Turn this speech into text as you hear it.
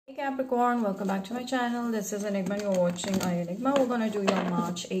Hey Capricorn, welcome back to my channel. This is Enigma and you're watching Enigma. We're going to do your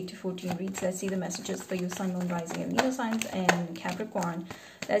March 8 to 14 reads. Let's see the messages for you, Sun, Moon, Rising, and Leo signs and Capricorn.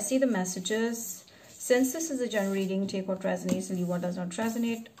 Let's see the messages. Since this is a general reading, take what resonates and leave what does not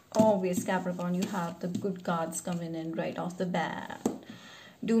resonate. Always, Capricorn, you have the good cards coming in right off the bat.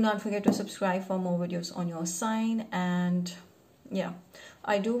 Do not forget to subscribe for more videos on your sign. And yeah,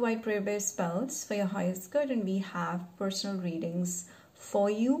 I do white prayer-based spells for your highest good, and we have personal readings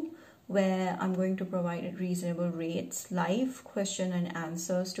for you where I'm going to provide at reasonable rates, live question and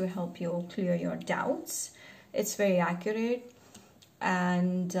answers to help you clear your doubts. It's very accurate,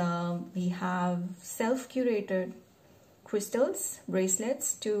 and we have self-curated crystals,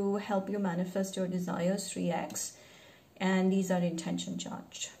 bracelets to help you manifest your desires 3x, and these are intention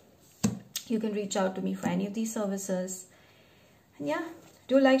charged. You can reach out to me for any of these services. And yeah,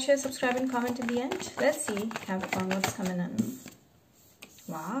 do like, share, subscribe, and comment at the end. Let's see, Capricorn, what's coming in.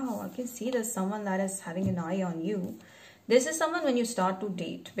 Wow, I can see there's someone that is having an eye on you. This is someone when you start to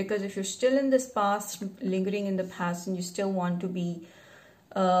date, because if you're still in this past, lingering in the past, and you still want to be,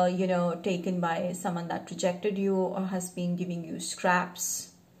 taken by someone that rejected you or has been giving you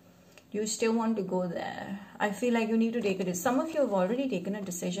scraps, you still want to go there. I feel like you need to take a decision. Some of you have already taken a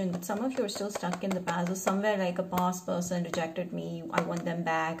decision, but some of you are still stuck in the past, or somewhere like a past person rejected me, I want them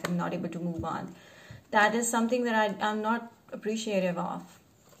back, I'm not able to move on. That is something that I'm not appreciative of.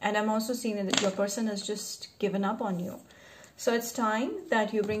 And I'm also seeing that your person has just given up on you. So it's time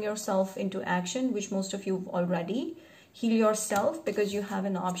that you bring yourself into action, which most of you have already. Heal yourself, because you have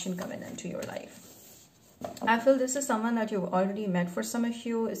an option coming into your life. I feel this is someone that you've already met. For some of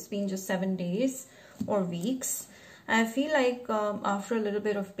you, it's been just 7 days or weeks. I feel like after a little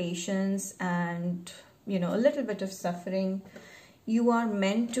bit of patience and, a little bit of suffering, you are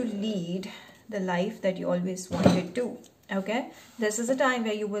meant to lead the life that you always wanted to. Okay, this is a time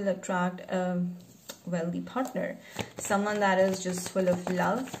where you will attract a wealthy partner, someone that is just full of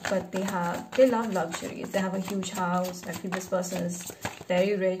love, but they love luxuries. They have a huge house. I feel this person is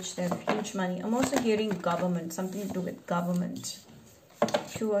very rich. They have huge money. I'm also hearing government, something to do with government.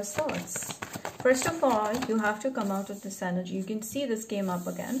 Two of Swords. First of all, you have to come out of this energy. You can see this came up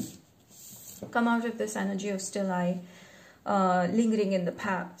again. Come out of this energy of still I, lingering in the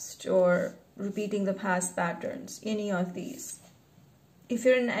past, or repeating the past patterns. Any of these. If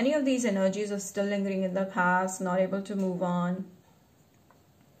you're in any of these energies of still lingering in the past, not able to move on,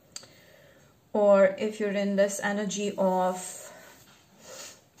 or if you're in this energy of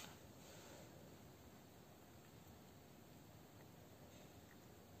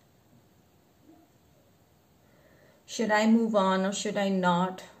should I move on or should I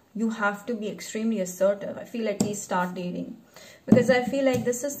not, you have to be extremely assertive. I feel at least start dating, because I feel like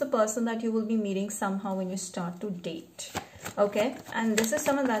this is the person that you will be meeting somehow when you start to date. Okay, and this is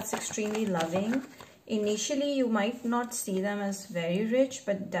someone that's extremely loving. Initially, you might not see them as very rich,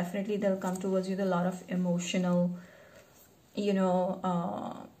 but definitely they'll come towards you with a lot of emotional,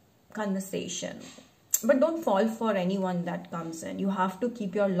 conversation. But don't fall for anyone that comes in. You have to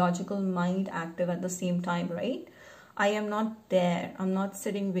keep your logical mind active at the same time, right? I am not there. I'm not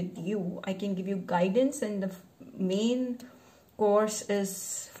sitting with you. I can give you guidance, and the main course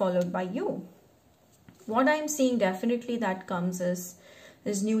is followed by you. What I'm seeing definitely that comes is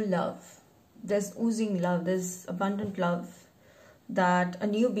new love. There's oozing love. There's abundant love. That a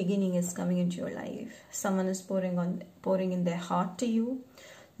new beginning is coming into your life. Someone is pouring in their heart to you,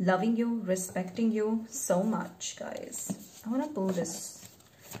 loving you, respecting you so much, guys. I want to pull this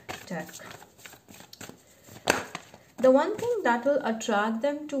deck. The one thing that will attract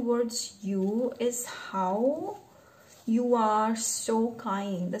them towards you is how you are so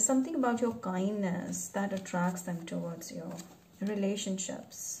kind. There's something about your kindness that attracts them towards your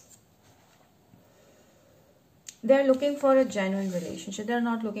relationships. They're looking for a genuine relationship. They're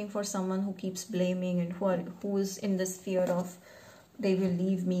not looking for someone who keeps blaming and who is in this fear of they will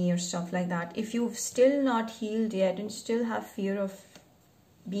leave me or stuff like that. If you've still not healed yet and still have fear of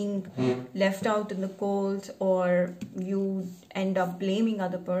being left out in the cold, or you end up blaming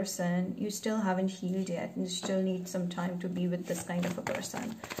other person, you still haven't healed yet, and you still need some time to be with this kind of a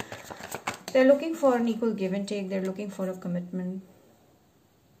person. They're looking for an equal give and take. They're looking for a commitment.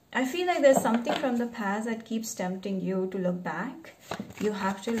 I feel like there's something from the past that keeps tempting you to look back. You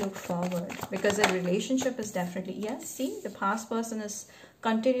have to look forward, because a relationship is definitely, yes, see, the past person is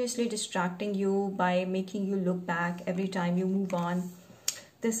continuously distracting you by making you look back every time you move on.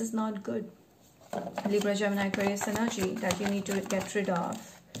 This is not good. Libra, Gemini, Aquarius energy that you need to get rid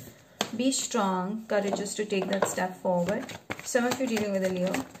of. Be strong, courageous to take that step forward. Some of you dealing with a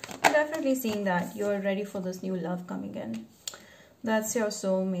Leo, I'm definitely seeing that you're ready for this new love coming in. That's your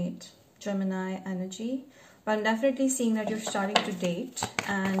soulmate, Gemini energy. But I'm definitely seeing that you're starting to date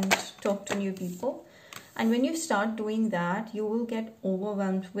and talk to new people. And when you start doing that, you will get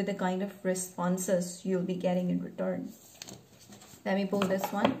overwhelmed with the kind of responses you'll be getting in return. Let me pull this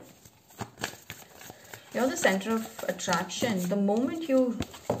one. You're the center of attraction. The moment you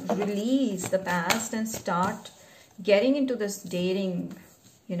release the past and start getting into this dating,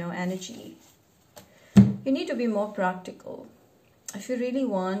 energy, you need to be more practical. If you really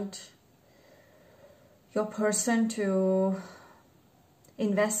want your person to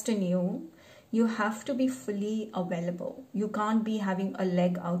invest in you, you have to be fully available. You can't be having a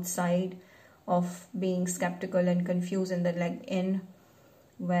leg outside of being skeptical and confused and the leg in,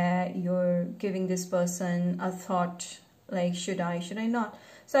 where you're giving this person a thought like, should I not?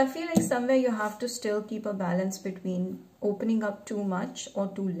 So I feel like somewhere you have to still keep a balance between opening up too much or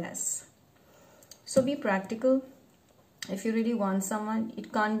too less. So be practical. If you really want someone,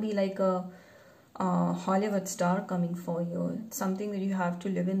 it can't be like a Hollywood star coming for you. It's something that you have to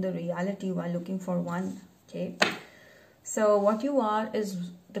live in the reality while looking for one. Okay. So what you are is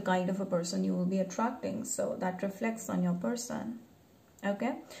the kind of a person you will be attracting. So that reflects on your person.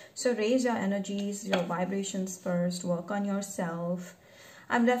 Okay. So raise your energies, your vibrations first. Work on yourself.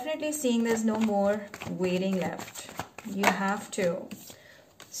 I'm definitely seeing there's no more waiting left. You have to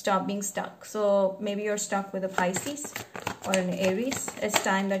stop being stuck. So maybe you're stuck with a Pisces or an Aries. It's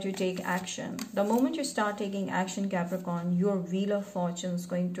time that you take action. The moment you start taking action, Capricorn, your wheel of fortune is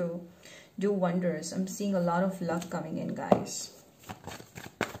going to do wonders. I'm seeing a lot of luck coming in, guys.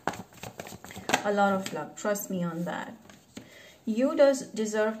 A lot of luck. Trust me on that. You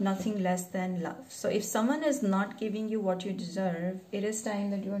deserve nothing less than love. So if someone is not giving you what you deserve, it is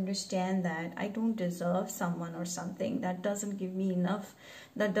time that you understand that I don't deserve someone or something that doesn't give me enough,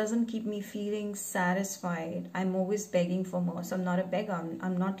 that doesn't keep me feeling satisfied. I'm always begging for more. So I'm not a beggar.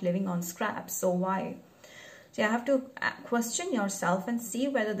 I'm not living on scraps. So why? So you have to question yourself and see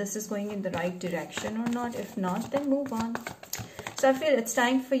whether this is going in the right direction or not. If not, then move on. So I feel it's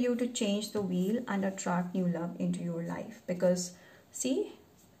time for you to change the wheel and attract new love into your life. Because see,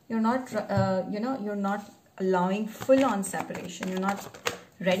 you're not, you're not allowing full-on separation. You're not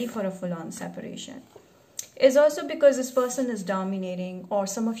ready for a full-on separation. It's also because this person is dominating, or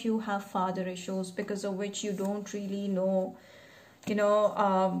some of you have father issues because of which you don't really know,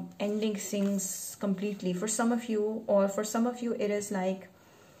 ending things completely. For some of you, it is like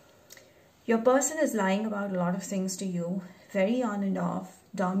your person is lying about a lot of things to you, very on and off,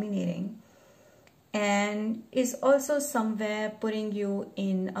 dominating, and is also somewhere putting you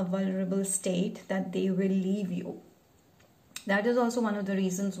in a vulnerable state that they will leave you. That is also one of the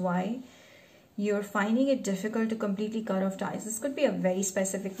reasons why you're finding it difficult to completely cut off ties. This could be a very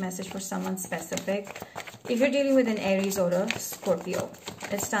specific message for someone specific. If you're dealing with an Aries or a Scorpio,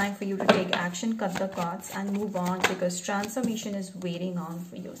 it's time for you to take action, cut the cords, and move on, because transformation is waiting on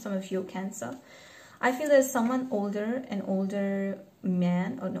for you. Some of you, Cancer, I feel there's someone older, an older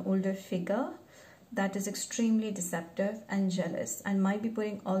man or an older figure that is extremely deceptive and jealous and might be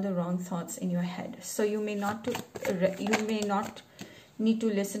putting all the wrong thoughts in your head. So you may not need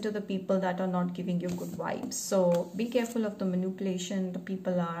to listen to the people that are not giving you good vibes. So be careful of the manipulation the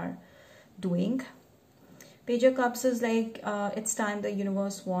people are doing. Page of Cups is like it's time the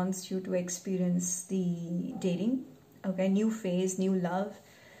universe wants you to experience the dating. Okay, new phase, new love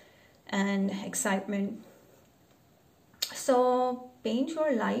and excitement. So paint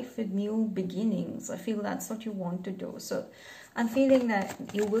your life with new beginnings. I feel that's what you want to do. So I'm feeling that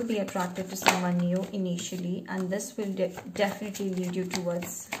you will be attracted to someone new initially, and this will definitely lead you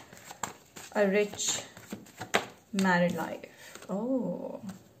towards a rich married life. Oh.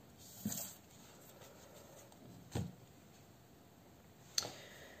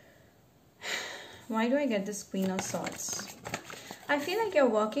 Why do I get this Queen of Swords? I feel like you're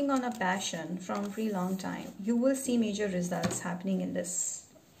working on a passion from a very long time. You will see major results happening in this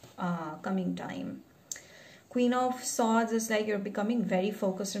coming time. Queen of Swords is like you're becoming very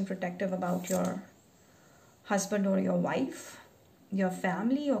focused and protective about your husband or your wife, your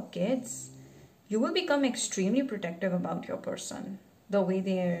family, your kids. You will become extremely protective about your person. The way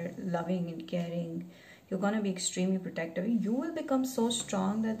they're loving and caring, you're going to be extremely protective. You will become so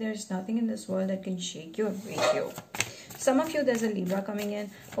strong that there's nothing in this world that can shake you or break you. Some of you, there's a Libra coming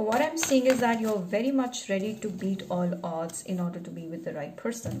in. But what I'm seeing is that you're very much ready to beat all odds in order to be with the right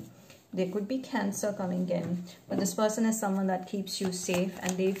person. There could be Cancer coming in, but this person is someone that keeps you safe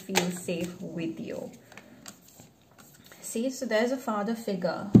and they feel safe with you. See, so there's a father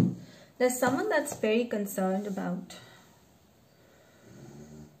figure. There's someone that's very concerned about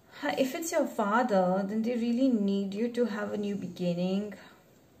If it's your father, then they really need you to have a new beginning.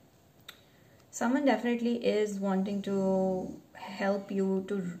 Someone definitely is wanting to help you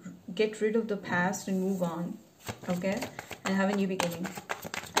to get rid of the past and move on, okay, and have a new beginning.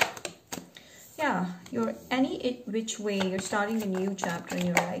 Yeah, you're any which way, you're starting a new chapter in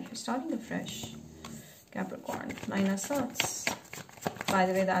your life. You're starting afresh, Capricorn. Minus thoughts. By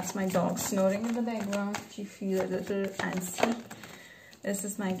the way, that's my dog snoring in the background. If you feel a little antsy, this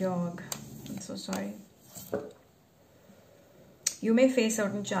is my dog. I'm so sorry. You may face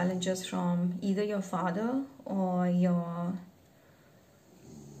certain challenges from either your father or your...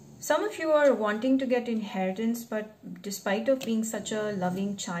 Some of you are wanting to get inheritance, but despite of being such a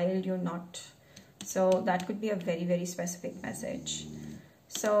loving child, you're not. So that could be a very, very specific message.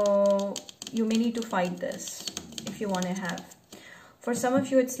 So you may need to fight this if you want to have. For some of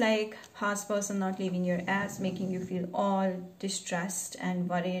you, it's like past person not leaving your ass, making you feel all distressed and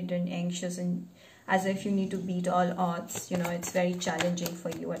worried and anxious and as if you need to beat all odds. You know, it's very challenging for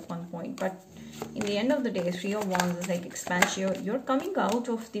you at one point. But in the end of the day, Three of Wands is like expansion. You're coming out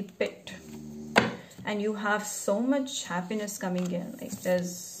of the pit and you have so much happiness coming in. Like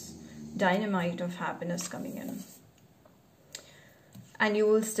there's dynamite of happiness coming in. And you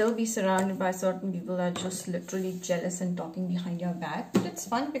will still be surrounded by certain people that are just literally jealous and talking behind your back. But it's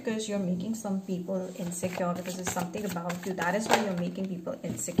fun because you're making some people insecure because there's something about you. That is why you're making people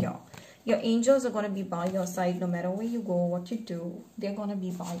insecure. Your angels are going to be by your side no matter where you go, what you do. They're going to be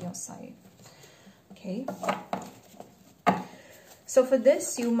by your side. Okay. So for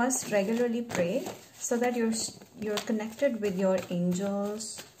this, you must regularly pray so that you're connected with your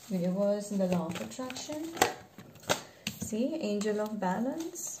angels, universe, and the law of attraction. See, angel of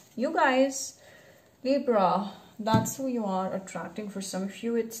balance. You guys, Libra, that's who you are attracting. For some of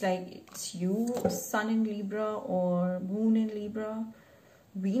you, it's like it's you, sun in Libra or moon in Libra,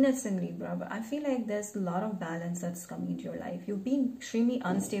 Venus in Libra. But I feel like there's a lot of balance that's coming into your life. You've been extremely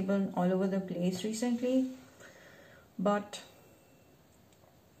unstable and all over the place recently, but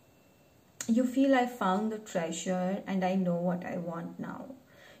you feel I found the treasure and I know what I want now.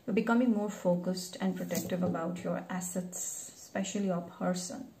 You're becoming more focused and protective about your assets, especially your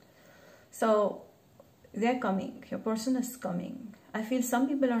person. So they're coming. Your person is coming. I feel some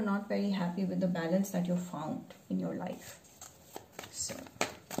people are not very happy with the balance that you found in your life. So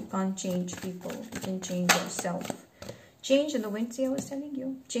you can't change people. You can change yourself. Change in the wind, see I was telling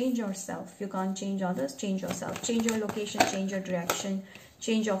you. Change yourself. You can't change others. Change yourself. Change your location. Change your direction.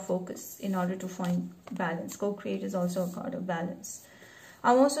 Change your focus in order to find balance. Co-create is also a card of balance.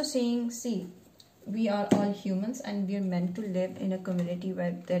 I'm also saying, see, we are all humans and we are meant to live in a community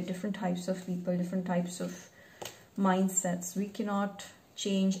where there are different types of people, different types of mindsets. We cannot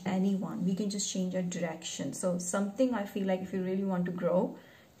change anyone. We can just change our direction. So something I feel like if you really want to grow,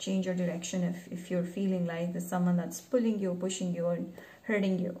 change your direction. If you're feeling like there's someone that's pulling you, pushing you, and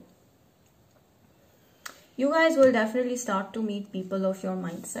hurting you. You guys will definitely start to meet people of your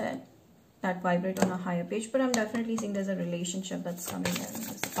mindset that vibrate on a higher page, but I'm definitely seeing there's a relationship that's coming in.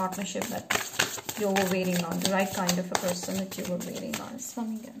 There's a partnership that you were waiting on, the right kind of a person that you were waiting on is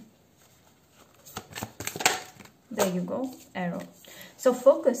coming in. There you go, arrow. So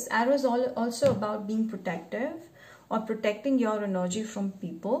focus, arrow is also about being protective or protecting your energy from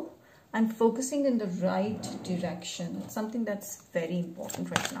people and focusing in the right direction. It's something that's very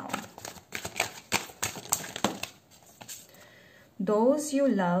important right now. Those you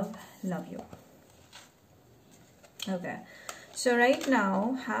love you. Okay, so right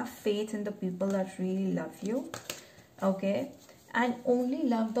now have faith in the people that really love you, okay, and only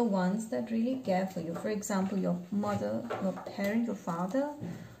love the ones that really care for you. For example, your mother, your parent, your father,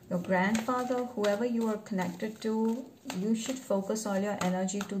 your grandfather, whoever you are connected to. You should focus all your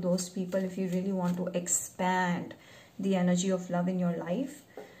energy to those people if you really want to expand the energy of love in your life.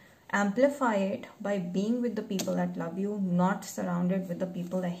 Amplify it by being with the people that love you, not surrounded with the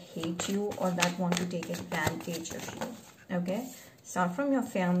people that hate you or that want to take advantage of you. Okay? Start from your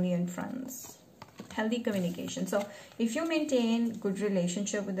family and friends. Healthy communication. So if you maintain good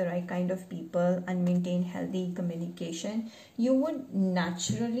relationship with the right kind of people and maintain healthy communication, you would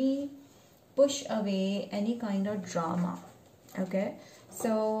naturally push away any kind of drama. Okay?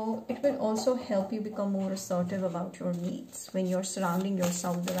 So it will also help you become more assertive about your needs. When you're surrounding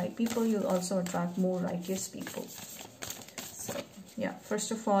yourself with the right people, you'll also attract more righteous people. So yeah,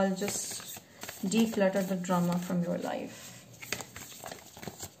 first of all, just declutter the drama from your life.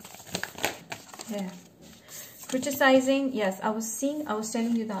 Yeah. Criticizing, yes, I was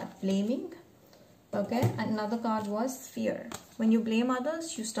telling you that. Blaming, okay, and another card was fear. When you blame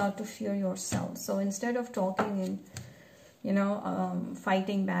others, you start to fear yourself. So instead of talking and you know,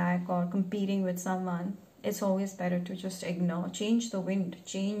 fighting back or competing with someone, it's always better to just ignore. Change the wind,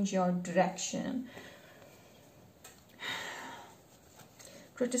 change your direction.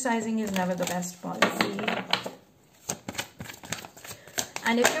 Criticizing is never the best policy.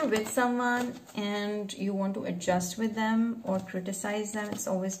 And if you're with someone and you want to adjust with them or criticize them, it's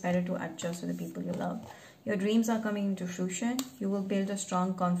always better to adjust with the people you love. Your dreams are coming into fruition. You will build a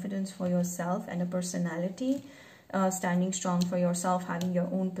strong confidence for yourself and a personality. Standing strong for yourself, having your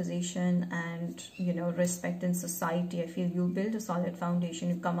own position and, you know, respect in society. I feel you'll build a solid foundation.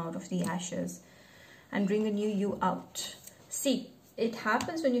 You come out of the ashes and bring a new you out. See, it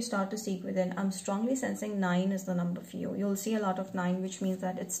happens when you start to seek within. I'm strongly sensing 9 is the number for you. You'll see a lot of 9, which means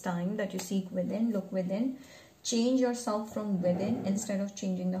that it's time that you seek within, look within, change yourself from within instead of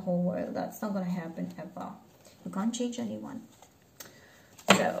changing the whole world. That's not going to happen ever. You can't change anyone.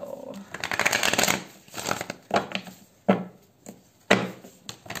 So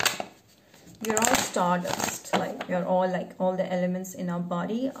we're all stardust. Like, we're all like, all the elements in our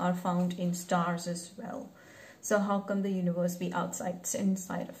body are found in stars as well. So how come the universe be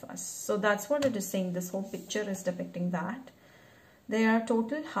inside of us? So that's what it is saying. This whole picture is depicting that. There are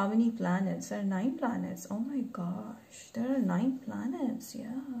total how many planets? There are 9 planets. Oh my gosh. There are 9 planets.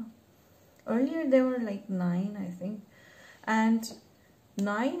 Yeah. Earlier there were like 9, I think. And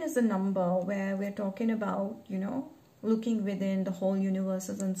 9 is a number where we're talking about, you know, looking within. The whole universe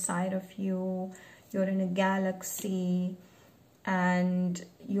is inside of you. You're in a galaxy. And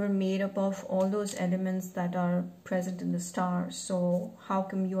you're made up of all those elements that are present in the stars. So how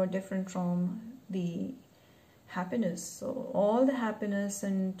come you are different from the happiness? So all the happiness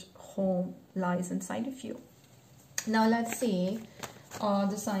and home lies inside of you. Now let's see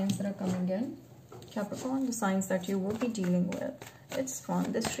the signs that are coming in. Capricorn, the signs that you will be dealing with. It's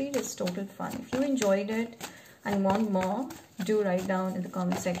fun. This read is total fun. If you enjoyed it and want more, do write down in the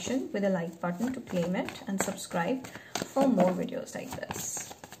comment section with a like button to claim it, and subscribe for more videos like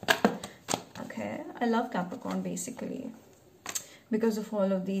this. Okay, I love Capricorn basically because of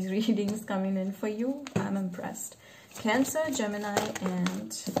all of these readings coming in for you. I'm impressed. Cancer, Gemini,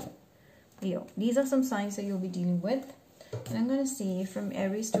 and Leo. These are some signs that you'll be dealing with. And I'm going to see from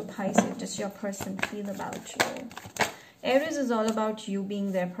Aries to Pisces, just your person feel about you. Aries is all about you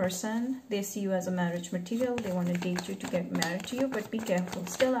being their person. They see you as a marriage material. They want to date you to get married to you, but be careful.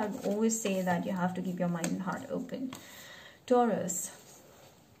 Still, I would always say that you have to keep your mind and heart open. Taurus,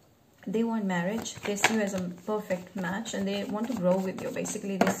 they want marriage. They see you as a perfect match and they want to grow with you.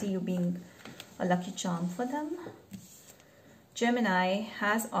 Basically, they see you being a lucky charm for them. Gemini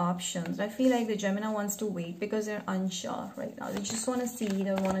has options. I feel like the Gemini wants to wait because they're unsure right now. They just want to see,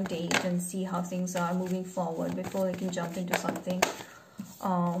 they want to date and see how things are moving forward before they can jump into something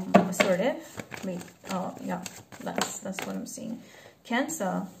assertive. Yeah, that's what I'm seeing.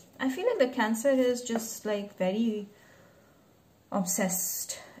 Cancer, I feel like the Cancer is just like very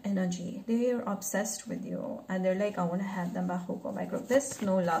obsessed energy. They're obsessed with you and they're like, I want to have them by hook or by crook. There's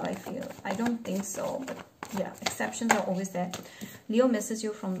no love, I feel. I don't think so, but yeah, exceptions are always there. Leo misses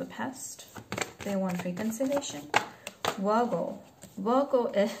you from the past. They want reconciliation. Virgo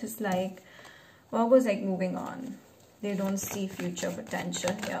is like, Virgo's like moving on. They don't see future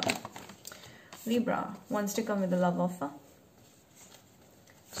potential here. Libra wants to come with a love offer.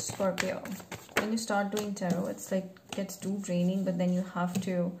 Scorpio, when you start doing tarot, it's like gets too draining, but then you have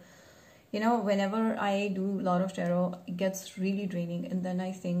to, you know, whenever I do a lot of tarot, it gets really draining, and then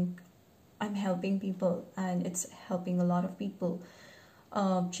I think I'm helping people and it's helping a lot of people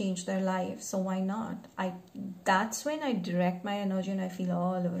change their lives, so why not? That's when I direct my energy and I feel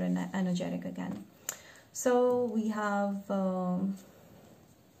all over and energetic again. So we have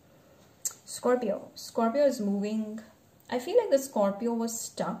Scorpio. Scorpio is moving. I feel like the Scorpio was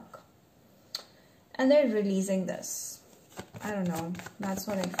stuck and they're releasing this. I don't know. That's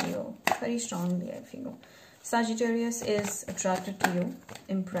what I feel. Very strongly, I feel. Sagittarius is attracted to you,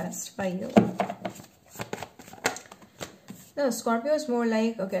 impressed by you. No, Scorpio is more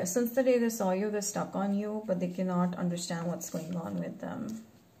like, okay, since the day they saw you, they're stuck on you, but they cannot understand what's going on with them.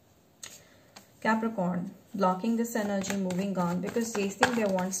 Capricorn, blocking this energy, moving on, because they think they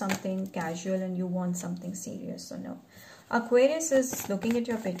want something casual and you want something serious, so no. Aquarius is looking at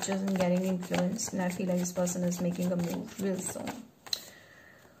your pictures and getting influenced, and I feel like this person is making a move real soon.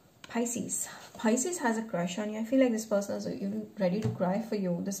 Pisces. Pisces has a crush on you. I feel like this person is even ready to cry for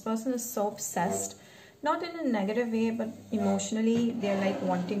you. This person is so obsessed, not in a negative way, but emotionally, they're like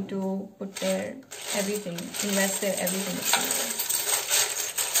wanting to put their everything, invest their everything into you.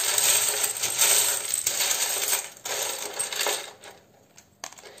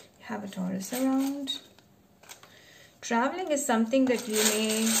 You have a Taurus around. Traveling is something that you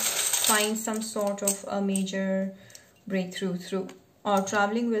may find some sort of a major breakthrough through, or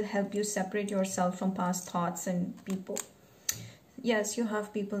traveling will help you separate yourself from past thoughts and people. Yes, you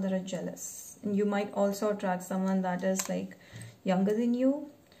have people that are jealous, and you might also attract someone that is like younger than you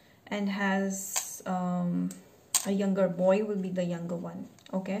and has a younger boy will be the younger one.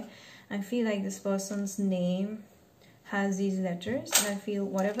 Okay, I feel like this person's name has these letters, and I feel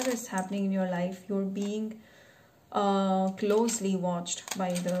whatever is happening in your life, you're being closely watched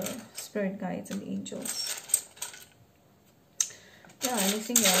by the spirit guides and angels. Yeah,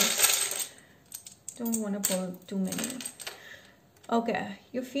 anything else? Don't want to pull too many. Okay,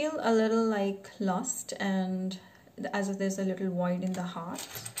 you feel a little like lost, and as if there's a little void in the heart.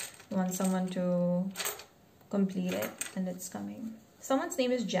 You want someone to complete it, and it's coming. Someone's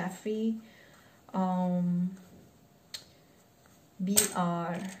name is Jeffrey. BR,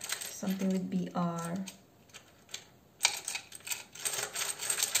 something with BR.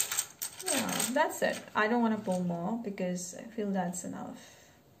 Yeah, that's it. I don't want to pull more because I feel that's enough.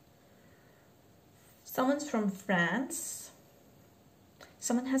 Someone's from France.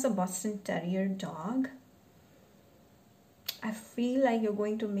 Someone has a Boston Terrier dog. I feel like you're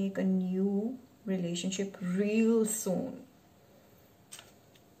going to make a new relationship real soon.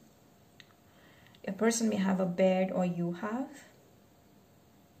 A person may have a beard, or you have.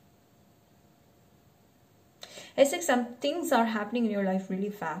 It's like some things are happening in your life really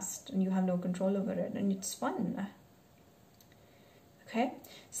fast and you have no control over it, and it's fun. Okay,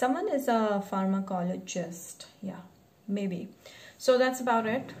 someone is a pharmacologist. Yeah, maybe. So that's about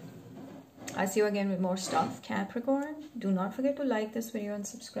it. I'll see you again with more stuff. Capricorn, do not forget to like this video and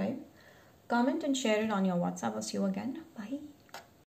subscribe. Comment and share it on your WhatsApp. I'll see you again. Bye.